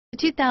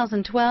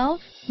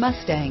2012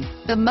 Mustang.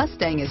 The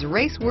Mustang is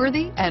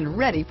race-worthy and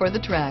ready for the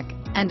track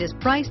and is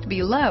priced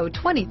below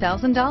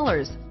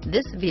 $20,000.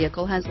 This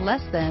vehicle has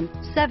less than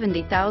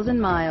 70,000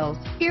 miles.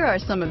 Here are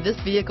some of this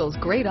vehicle's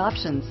great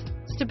options: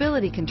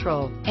 stability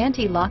control,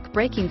 anti-lock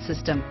braking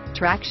system,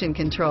 traction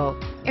control,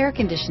 air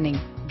conditioning,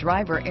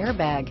 driver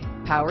airbag,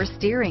 power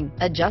steering,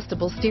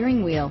 adjustable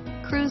steering wheel,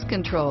 cruise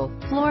control,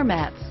 floor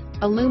mats,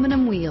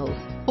 aluminum wheels,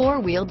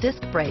 four-wheel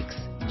disc brakes,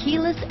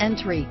 keyless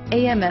entry,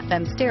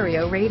 AM/FM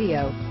stereo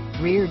radio,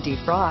 rear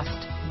defrost,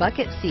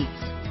 bucket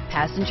seats,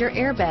 passenger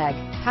airbag,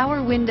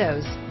 power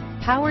windows,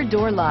 power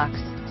door locks,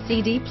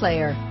 CD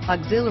player,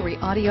 auxiliary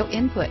audio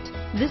input.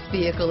 This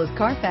vehicle is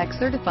Carfax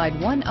certified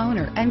one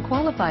owner and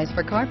qualifies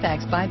for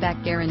Carfax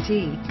buyback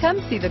guarantee. Come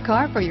see the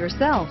car for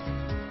yourself.